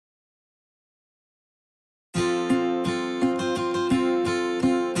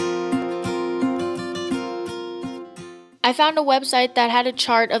I found a website that had a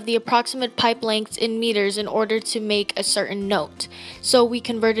chart of the approximate pipe lengths in meters in order to make a certain note. So we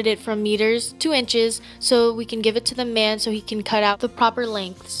converted it from meters to inches so we can give it to the man so he can cut out the proper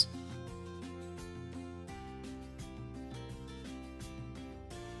lengths.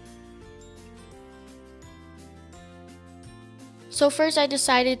 So first I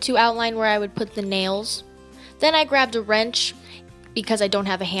decided to outline where I would put the nails. Then I grabbed a wrench because I don't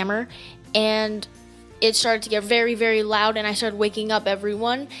have a hammer, and it started to get very, very loud, and I started waking up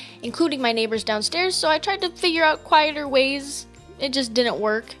everyone, including my neighbors downstairs, so I tried to figure out quieter ways. It just didn't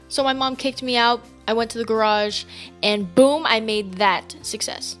work. So my mom kicked me out, I went to the garage, and boom, I made that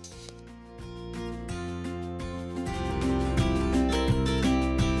success.